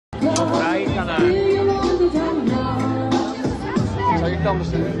Vrij kan Zal je tanden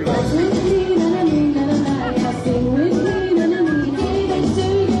sturen?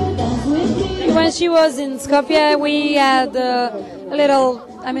 When she was in Skopje, we had a little,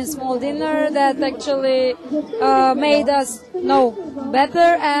 small dinner that actually made us know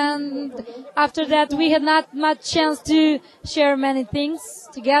better. And after that, we had not much chance to share many things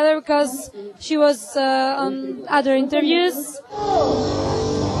together because she was on other interviews.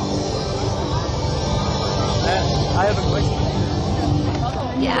 I have a question.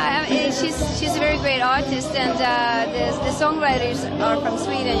 Yeah, she's a very great artist, and the songwriters are from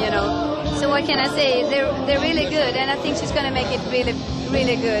Sweden, you know. So what can I say? They're really good, and I think she's going to make it really,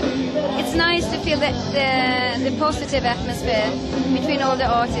 really good. It's nice to feel the positive atmosphere between all the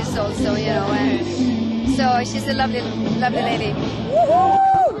artists, also, you know. And so she's a lovely, lovely lady.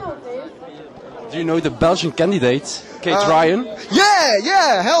 Do you know the Belgian candidate, Kate Ryan?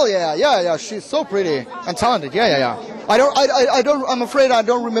 Yeah, hell yeah. She's so pretty and talented. Yeah. I'm afraid I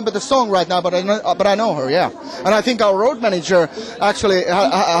don't remember the song right now, but I know her. Yeah, and I think our road manager actually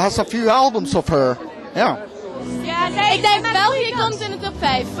has a few albums of her. Yeah. Ja, ik denk België komt in de top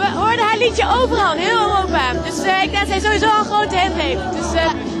 5. We hoorden haar liedje overal, heel Europa. Dus ik denk dat zij sowieso een grote hit heeft. Dus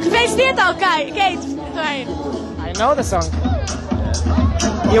gefeliciteerd al, Kate. I know the song.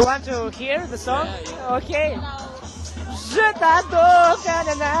 You want to hear the song? Okay. Je t'adore,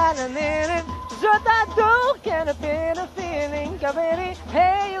 je t'adore, can I feel a feeling,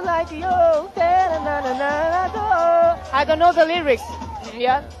 hey, you like yo, I don't know the lyrics.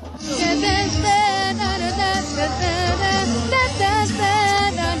 Yeah.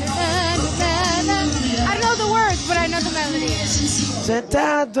 I know the words, but I know the melody. Je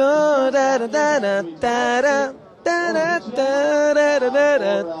t'adore,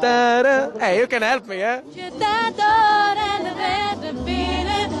 Hey, you can help me, yeah? Je t'adore,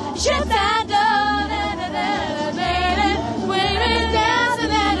 je t'adore,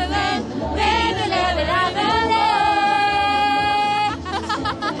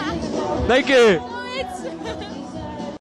 Thank you.